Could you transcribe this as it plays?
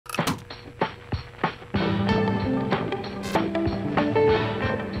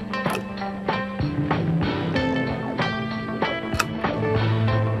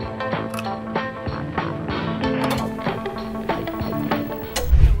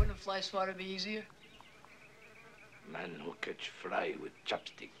slice water be easier? Man who catch fly with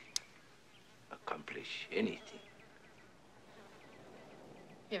chopstick accomplish anything.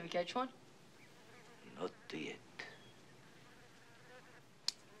 You ever catch one? Not yet.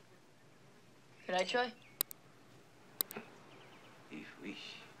 Could I try? If wish.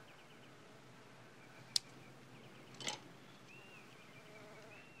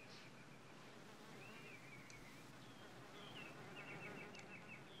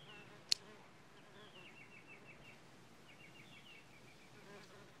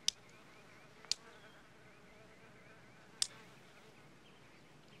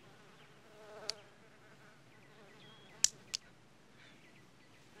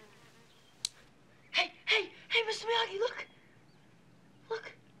 Hey, Mr. Miyagi, look! Look.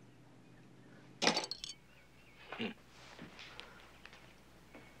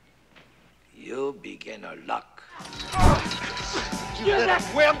 You beginner luck. You that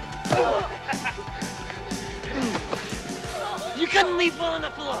wimp! You couldn't leave well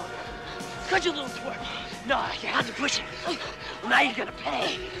enough alone. Could you, little twerp? No, you had to push it. Well, now you're gonna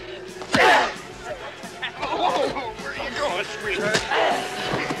pay. Oh, where are you going, sweetheart?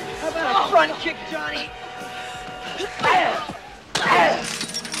 How about a front kick, Johnny?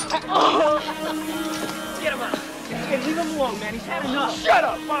 Get him out. Hey, leave him alone, man. He's had enough. Shut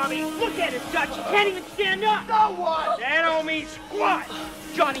up, Bobby! Look at him, Dutch. He can't even stand up. So what? That don't mean squat!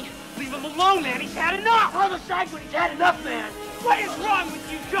 Johnny, leave him alone, man. He's had enough. Other side when he's had enough, man. What is wrong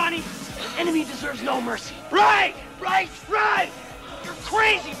with you, Johnny? An enemy deserves no mercy. Right! Right? Right! You're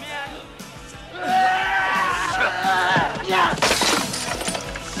crazy, man.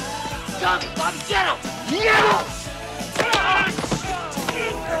 Tommy, Bobby, get him! Get him!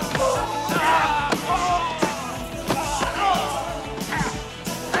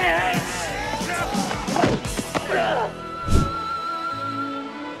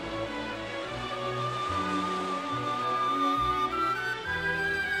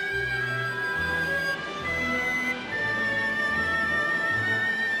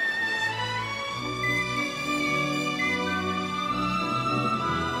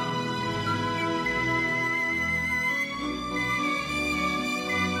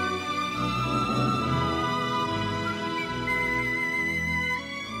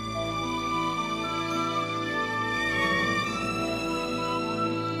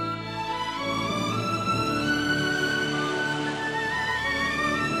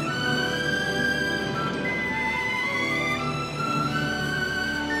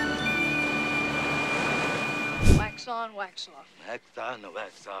 Wax on, wax off. Wax on,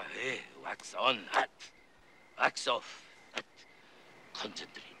 wax off, eh? Wax on, hot. Wax off, hot.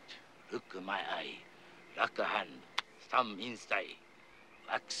 Concentrate. Look at my eye. Lock a hand. Thumb inside.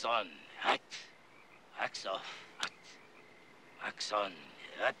 Wax on, hot. Wax off, hot. Wax on,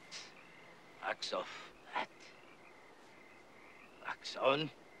 hot. Wax off, hot. Wax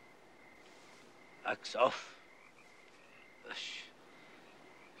on. Wax off. Ush.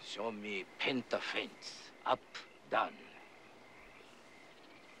 Show me penta fence. Up, down.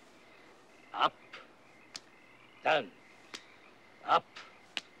 Up, down. Up,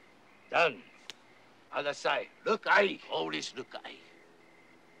 down. Other side. Look eye. Always look eye.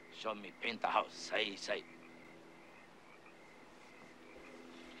 Show me paint the house. Side, side.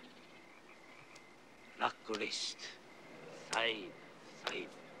 Lock wrist. Side, side.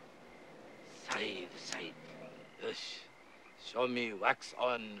 Side, side. Yes. Show me wax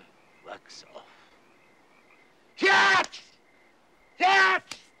on, wax off. That!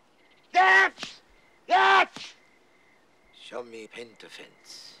 Show me paint the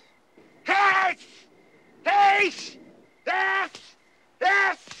fence. That!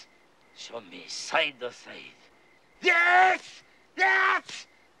 Show me side to side.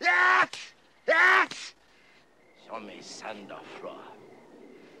 Show me sand or floor.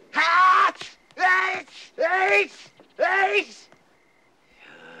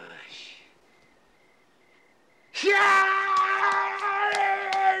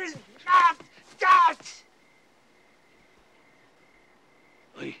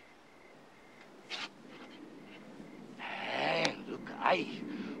 Oi. Hey, look eye.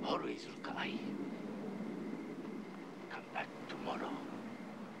 Always look eye. Come back tomorrow.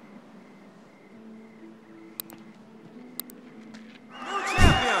 New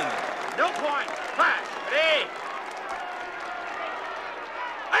champion! No point! Pass! Ready!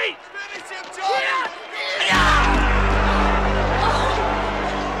 Hey! Finish him, Johnny!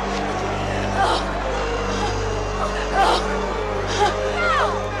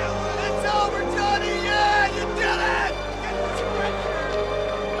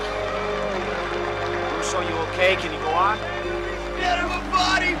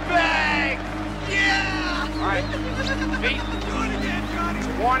 right. Feet. It's a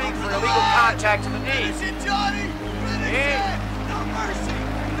warning for illegal contact to the knee. Finish it, Johnny! Finish it! No mercy!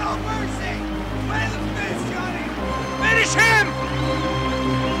 No mercy! Play the finish, Johnny! Finish him!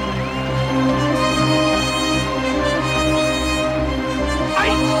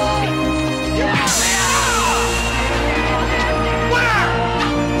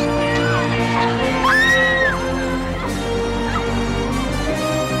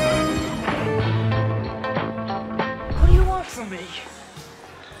 What do you want from me?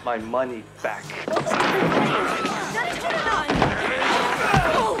 My money back.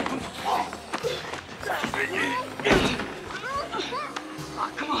 Oh,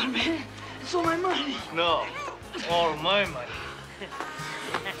 come on, man. It's all my money. No, all my money.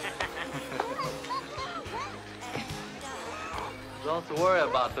 Don't worry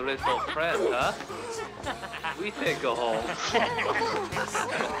about the little friend, huh? We take her home.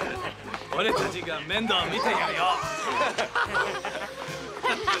 俺たちが面倒見てやるよ。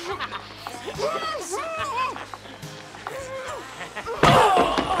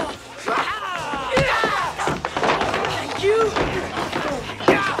Thank you.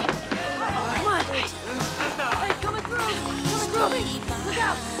 Come on. Hey, coming through. Coming through. Look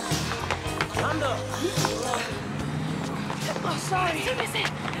out. Oh, sorry. You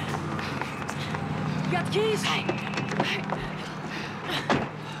got the keys?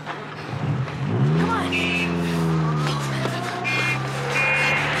 Come on.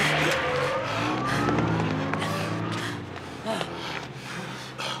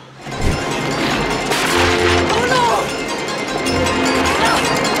 Oh, no!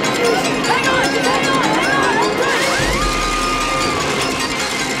 Hang on! Hang on!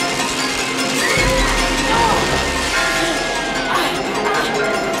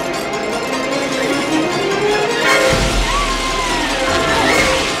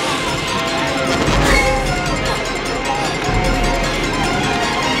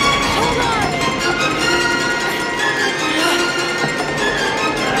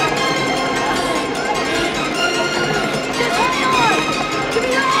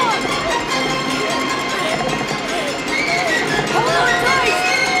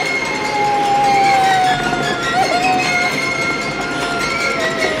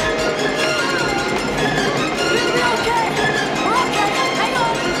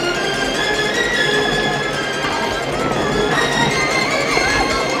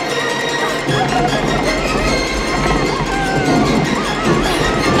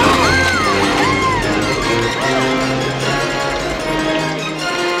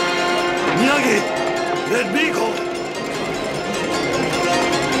 Let me go!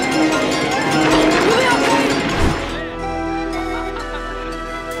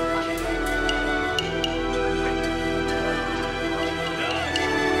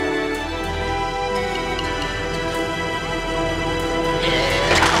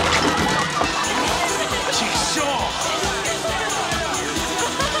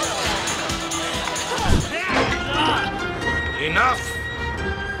 Enough!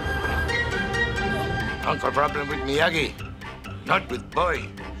 Uncle problem with Miyagi, not with boy.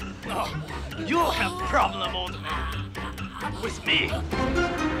 No, you have problem, old man. With me.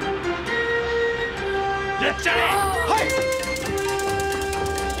 Let's go!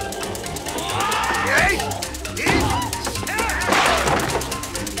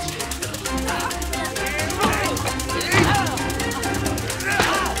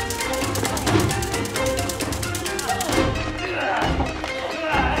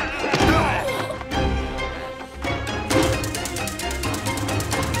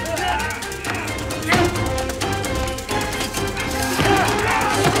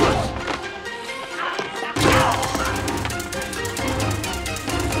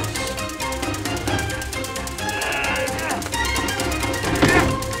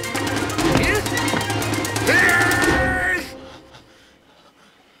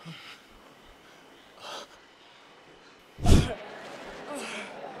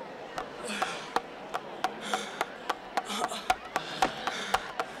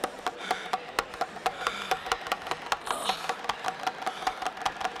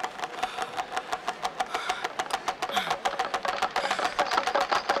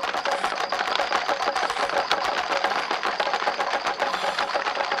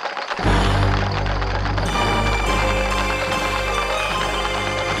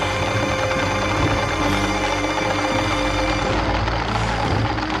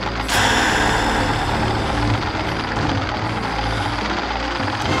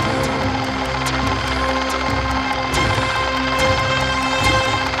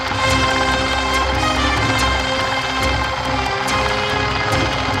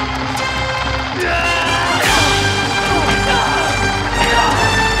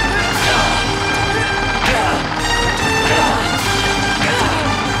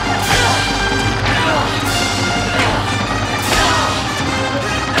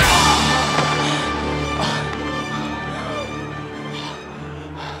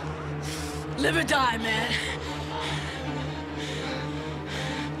 Live or die, man.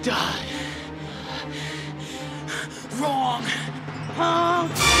 Die. Wrong.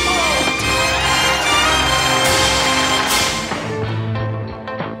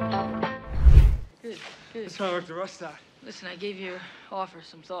 Good, good. That's how I worked the rust out. Listen, I gave your offer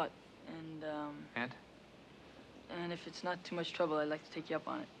some thought, And? and if it's not too much trouble, I'd like to take you up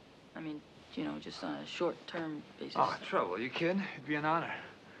on it. I mean, you know, just on a short-term basis. Oh, trouble. You kidding? It'd be an honor.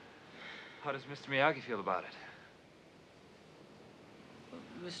 How does Mr. Miyagi feel about it?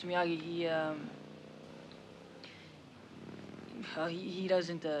 Mr. Miyagi, he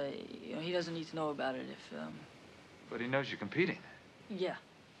doesn't, you know, he doesn't need to know about it if, But he knows you're competing. Yeah.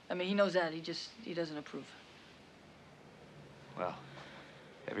 I mean, he knows that. He doesn't approve. Well,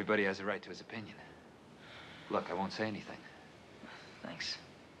 everybody has a right to his opinion. Look, I won't say anything. Thanks.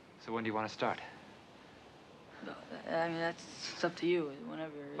 So when do you want to start? No, I mean, it's up to you.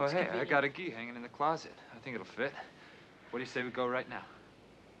 Whenever. Well, it's hey, I convenient. got a gi hanging in the closet. I think it'll fit. What do you say we go right now?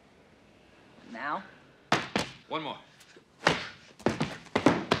 Now? One more.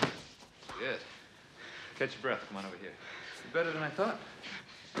 Good. Catch your breath. Come on over here. You're better than I thought.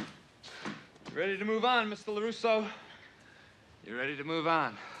 You ready to move on, Mr. LaRusso? You're ready to move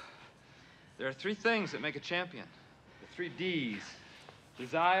on. There are three things that make a champion. The three D's.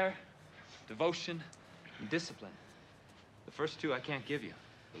 Desire, devotion, and discipline. The first two I can't give you.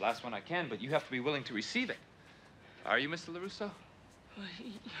 The last one I can, but you have to be willing to receive it. Are you, Mr. LaRusso?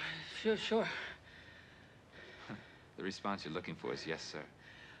 Sure. The response you're looking for is yes, sir.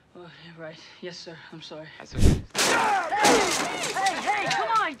 Oh, yeah, right. Yes, sir. I'm sorry. That's okay. Hey, come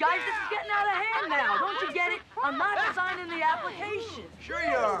on, guys. This is getting out of hand now. Don't you get it? I'm not signing the application. Sure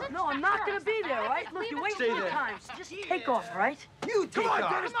you are. No, I'm not going to be there, all right? Look, you're wasting your time. So just take off, all right? You take off.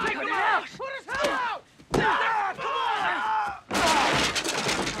 Dennis, put it out. Put his head out. Come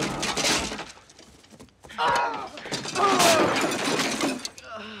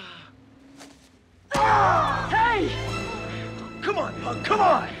Hey! Come on, punk. Come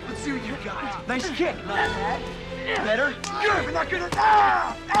on. Let's see what you got. Nice kick. Not bad. Better. Good, but not good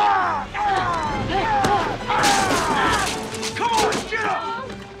enough. Come on, get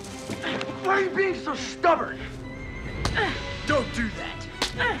up. Why are you being so stubborn? Don't do that.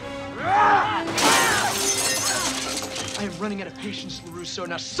 I am running out of patience, LaRusso.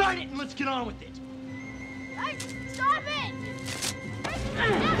 Now sign it and let's get on with it. Stop it!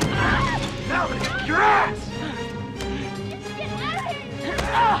 Now I'm gonna kick your ass. Get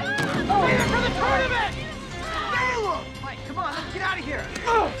out of here! Get it for the tournament! Nail him! Mike, come on, let's get out of here.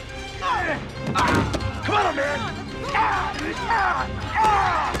 Come on, man!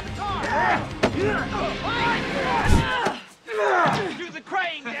 Do the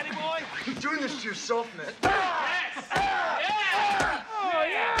crane, Danny boy! You're doing this to yourself, man. Yes! Yeah! Oh,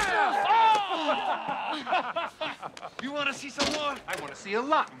 yeah! You want to see some more? I want to see a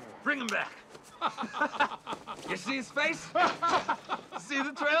lot more. Bring him back. You see his face? See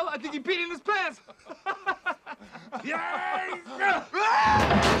the trail? I think he peed in his pants.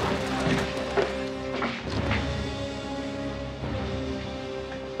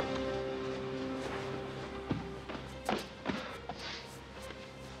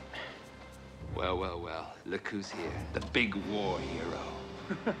 Well. Look who's here. The big war hero.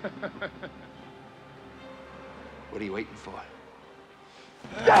 What are you waiting for?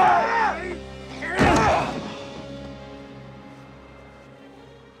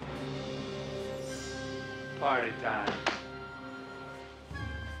 Party time.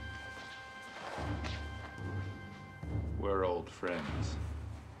 We're old friends.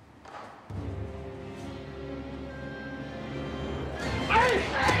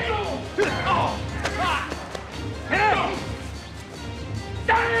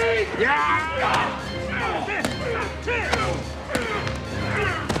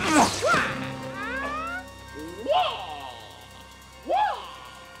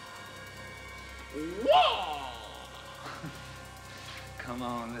 Come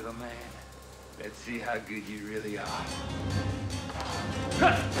on, little man. Let's see how good you really are.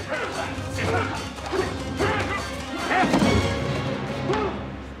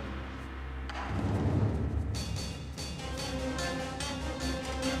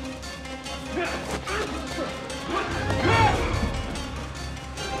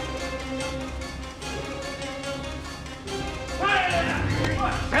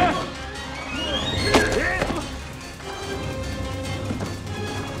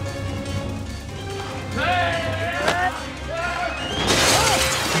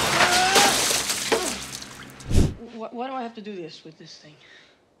 Why do I have to do this with this thing?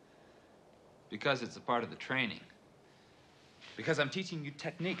 Because it's a part of the training. Because I'm teaching you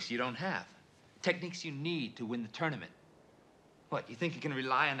techniques you don't have. techniques you need to win the tournament. What, you think you can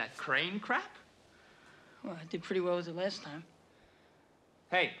rely on that crane crap? Well, I did pretty well with it last time.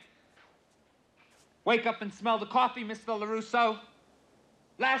 Hey, wake up and smell the coffee, Mr. LaRusso.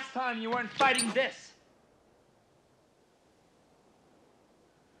 Last time you weren't fighting this.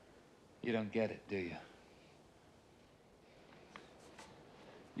 You don't get it, do you?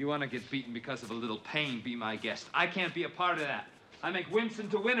 You want to get beaten because of a little pain, be my guest. I can't be a part of that. I make wimps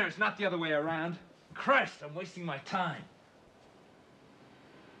into winners, not the other way around. Christ, I'm wasting my time.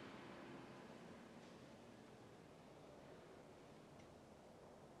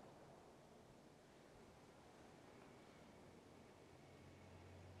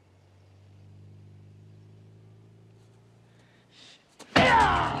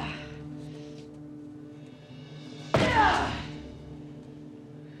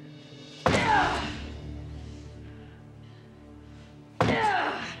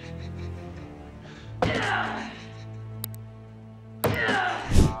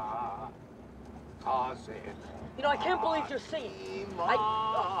 You know, I can't believe you're singing.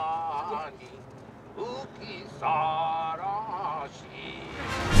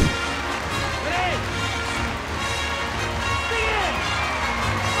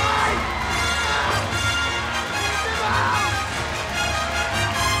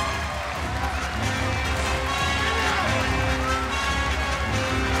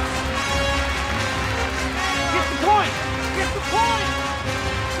 Get the point! Get the point!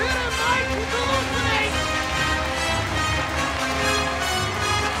 Hit him, Mike! He's hallucinating!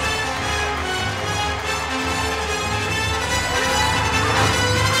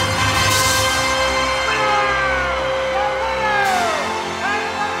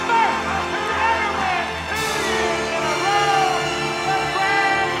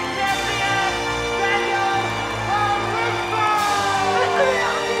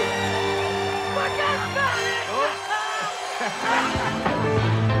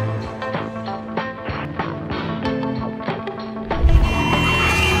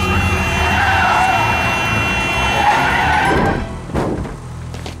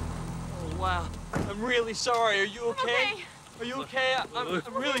 Sorry, are you okay? Are you okay? I'm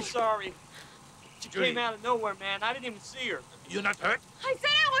really sorry. She came out of nowhere, man. I didn't even see her. You're not hurt? I said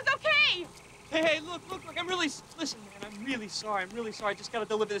I was okay! Hey, look, I'm really... Listen, man, I'm really sorry. I just gotta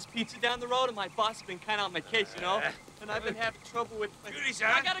deliver this pizza down the road, and my boss has been kind of on my case, you know? And I've been having trouble with... I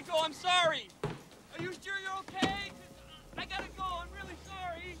gotta go, I'm sorry. Are you sure you're okay? I gotta go, I'm really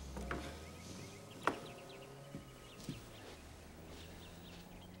sorry.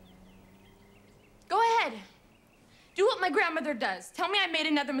 Go ahead. Do what my grandmother does. Tell me I made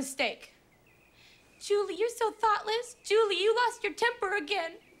another mistake. Julie, you're so thoughtless. Julie, you lost your temper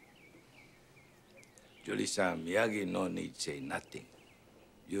again. Julie-san, Miyagi no need say nothing.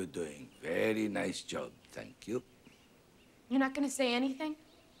 You're doing very nice job, thank you. You're not gonna say anything?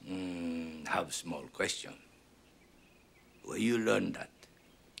 Have small question. Where you learn that?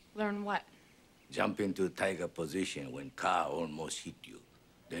 Learn what? Jump into tiger position when car almost hit you.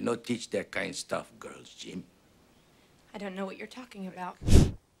 They not teach that kind of stuff, girls, Jim. I don't know what you're talking about.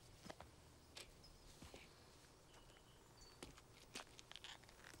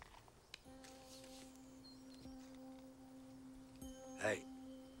 Hey.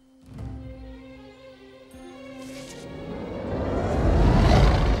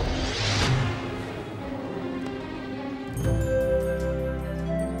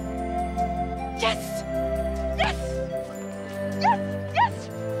 Yes! Yes! Yes! Yes!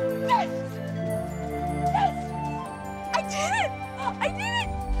 Yes! Yes! I did it! I did it!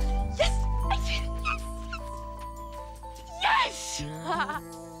 Yes! I did it! Yes! Yes!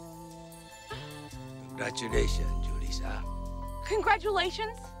 Congratulations, Julie-san.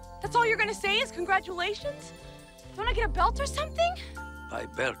 Congratulations? That's all you're gonna say is congratulations? Don't I get a belt or something? I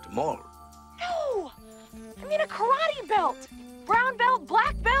belt more. No! I mean a karate belt! Brown belt,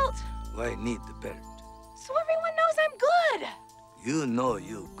 black belt! Why need the belt? So everyone knows I'm good! You know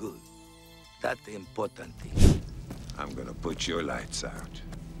you good. That's the important thing. I'm gonna put your lights out.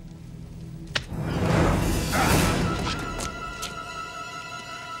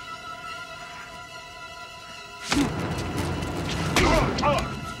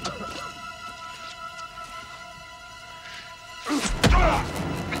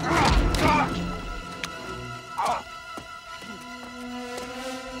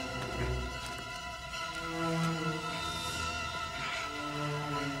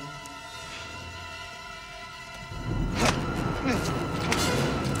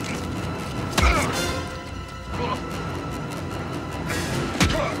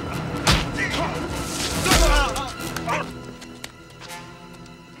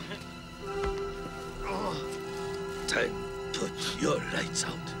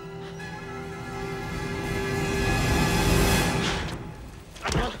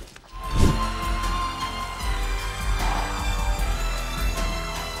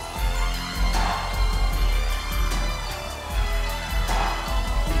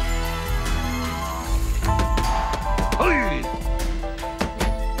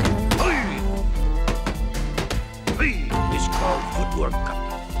 work, Captain.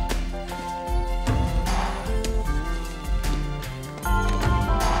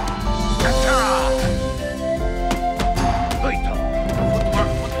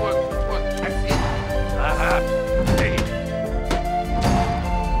 Footwork. That's it. Hey.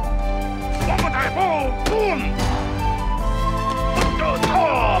 One more time. Boom.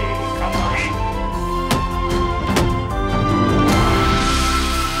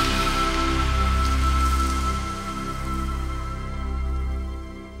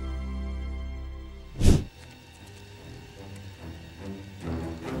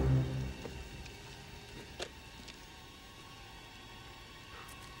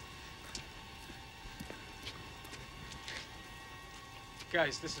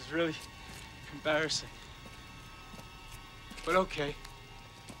 Guys, this is really embarrassing. But okay.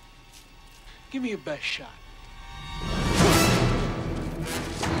 Give me your best shot.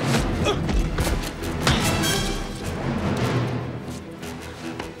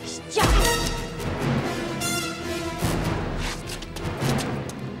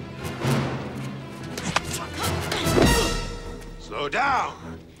 Slow down.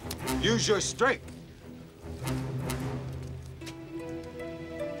 Use your strength.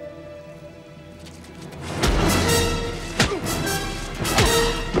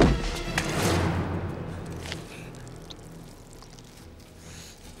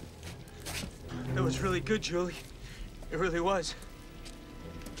 That was really good, Julie. It really was.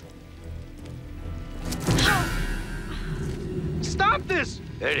 Stop this!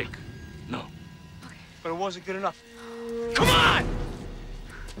 Eric, no. But it wasn't good enough. Come on!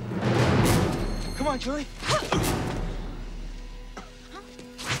 Come on, Julie.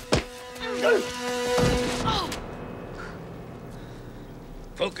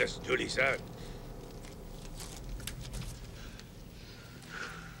 Focus, Julie-san.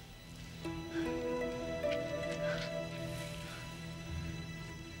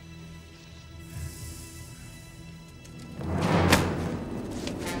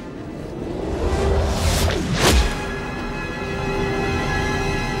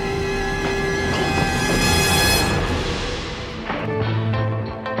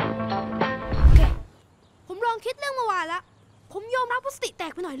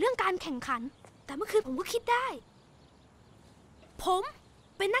เรื่องการแข่งขันแต่เมื่อคืนผมก็คิดได้ผม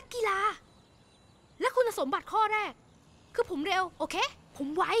เป็นนักกีฬาและคุณสมบัติข้อแรกคือผมเร็วโอเคผม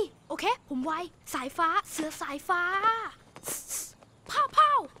ไวโอเคผมไวสายฟ้าเสือสายฟ้าพ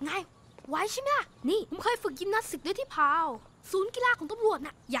าวไงไวใช่ไหมล่ะนี่ผมเคยฝึกยิมนาสติกด้วยที่พาวศูนย์กีฬาของตำรวจ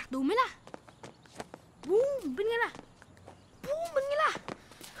น่ะอยากดูไหมล่ะบูมเป็นไงล่ะบูมเป็นไงล่ะ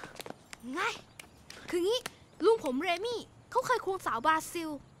ไงคืองี้ลุงผมเรมี่เขาเคยควงสาวบราซิ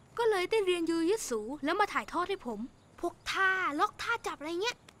ลก็เลยได้เรียนยูยิสูแล้วมาถ่ายทอดให้ผมพวกท่าล็อกท่าจับอะไรเ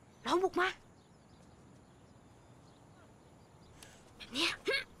งี้ยลองบุกมาแบบเนี้ย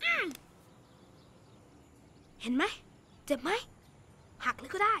เห็นไหมเจ็บไหมหักเล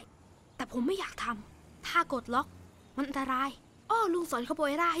ยก็ได้แต่ผมไม่อยากทำท่ากดล็อกมันอันตรายอ้อลุงสอนคาโปเ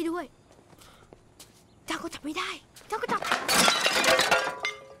อร่าให้ด้วยเจ้าก็จับไม่ได้เจ้าก็จับ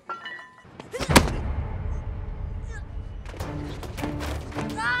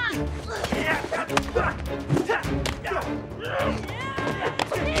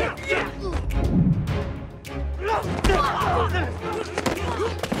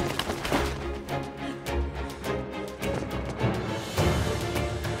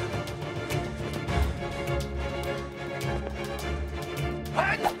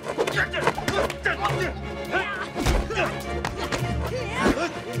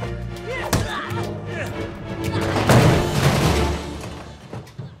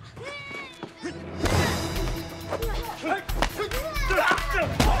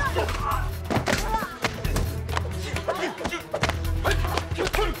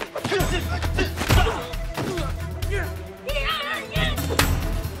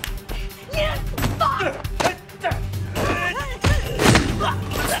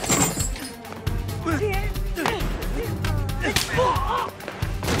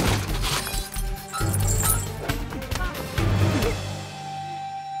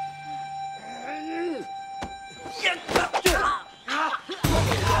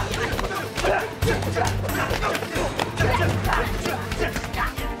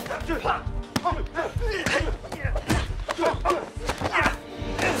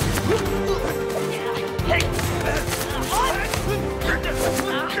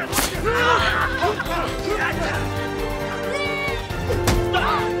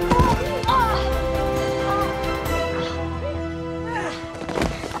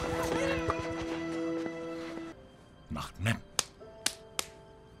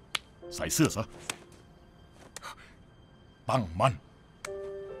ใส่เสื้อซะตั้งมั่น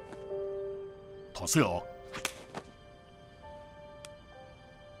อดเสื้อออก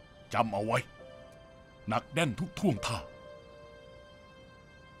จำเอาไว้หนักแน่นทุกท่วงท่า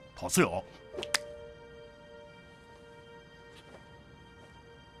ถอดเสื้อออก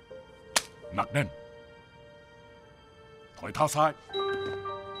หนักแน่นถอยเท้าซ้าย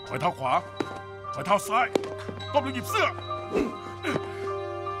ถอยเท้าขวาถอยเท้าซ้ายก้มลงหยิบเสื้อ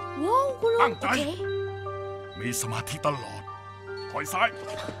ว้าวคุณลุงตั้งใจมีสมาธิตลอดถอยซ้าย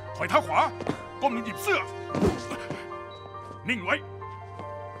ถอยเท้าขวาก้มลงหยิบเสื้อนิ่งไว้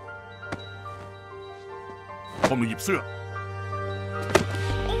ก้มลงหยิบเสื้อ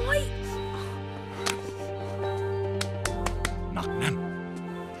โอ๊ยหนักแน่น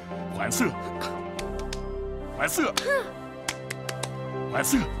แขวนเสื้อแขวนเสื้อแขวน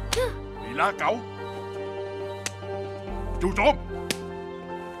เสื้อลีลาเก๋าจู่โจม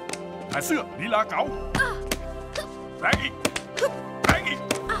แขวนเสื้อลีลาเก๋าแรงอีกแรงอีก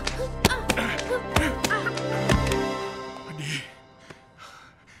ดี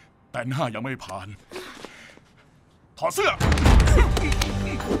แต่หน้ายังไม่ผ่านถอดเสื้อ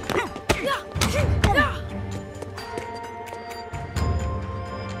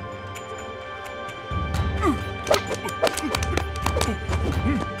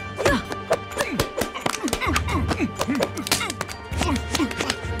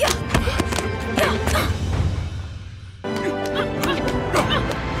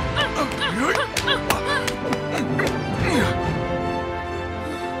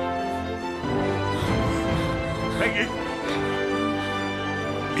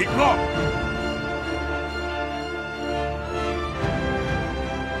อีกรอบ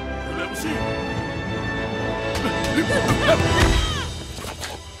เร็วสิ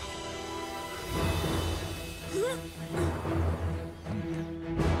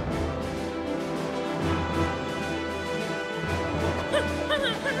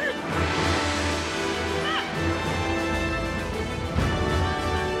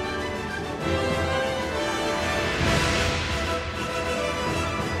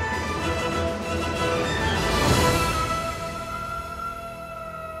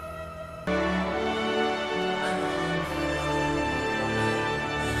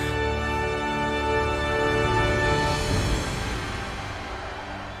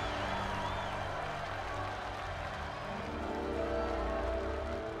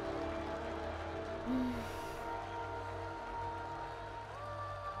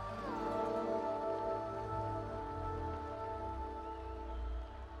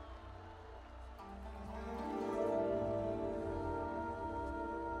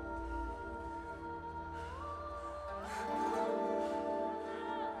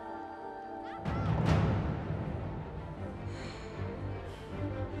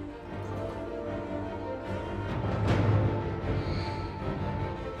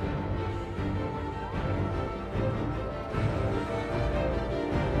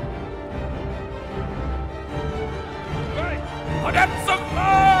เด็ดสึกเล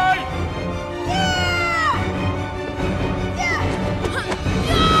ย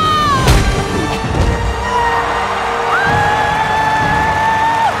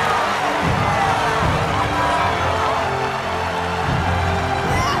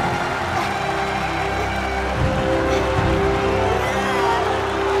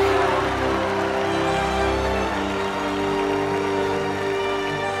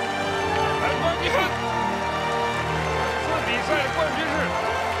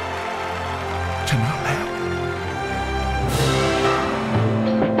ชนะแล้ว